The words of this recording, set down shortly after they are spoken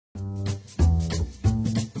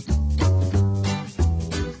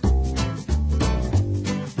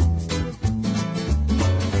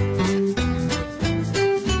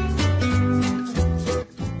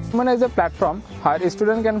Rumuna is a platform where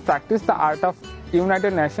students can practice the art of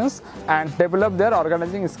United Nations and develop their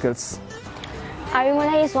organizing skills.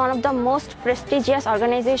 Rumuna is one of the most prestigious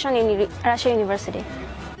organizations in Russia University.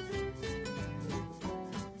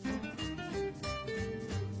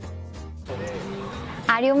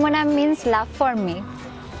 Rumuna means love for me.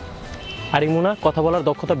 Rumuna কথা বলার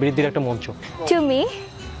দক্ষতা বৃদ্ধির একটা মঞ্চ। To me,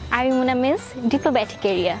 Rumuna means diplomatic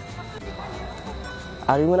area.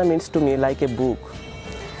 Rumuna means to me like a book.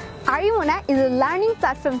 Rumuna is a learning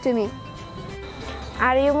platform to me.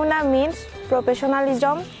 Rumuna means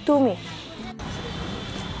professionalism to me.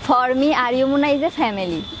 For me, Rumuna is a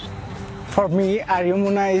family. For me,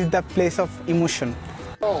 Rumuna is the place of emotion.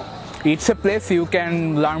 It's a place you can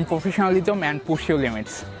learn professionalism and push your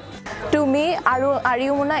limits. To me,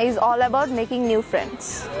 Rumuna is all about making new friends.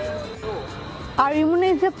 Rumuna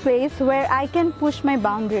is a place where I can push my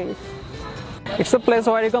boundaries. It's a place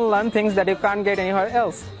where you can learn things that you can't get anywhere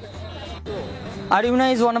else. Rumuna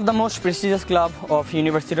is one of the most prestigious club of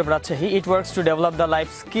University of Rajshahi. It works to develop the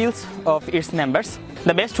life skills of its members.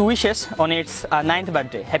 The best wishes on its 9th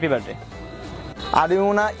birthday. Happy birthday.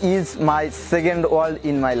 Rumuna is my second world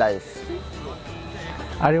in my life.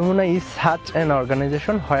 Rumuna is such an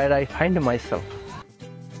organization where I find myself.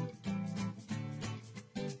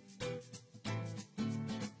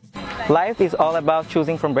 Life is all about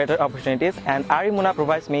choosing from better opportunities, and Rumuna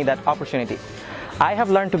provides me that opportunity. I have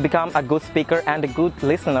learned to become a good speaker and a good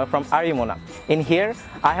listener from Rumuna. In here,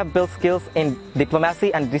 I have built skills in diplomacy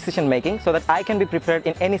and decision making so that I can be prepared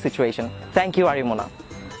in any situation. Thank you, Rumuna.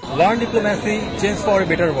 Learn diplomacy, change for a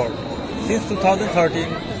better world. Since 2013,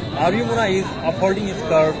 Rumuna is upholding its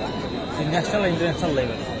curve in national and international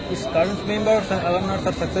level. Its current members and alumni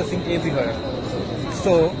are successing everywhere.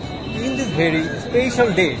 So, in this very special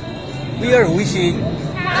day, we are wishing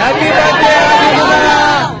Happy Birthday!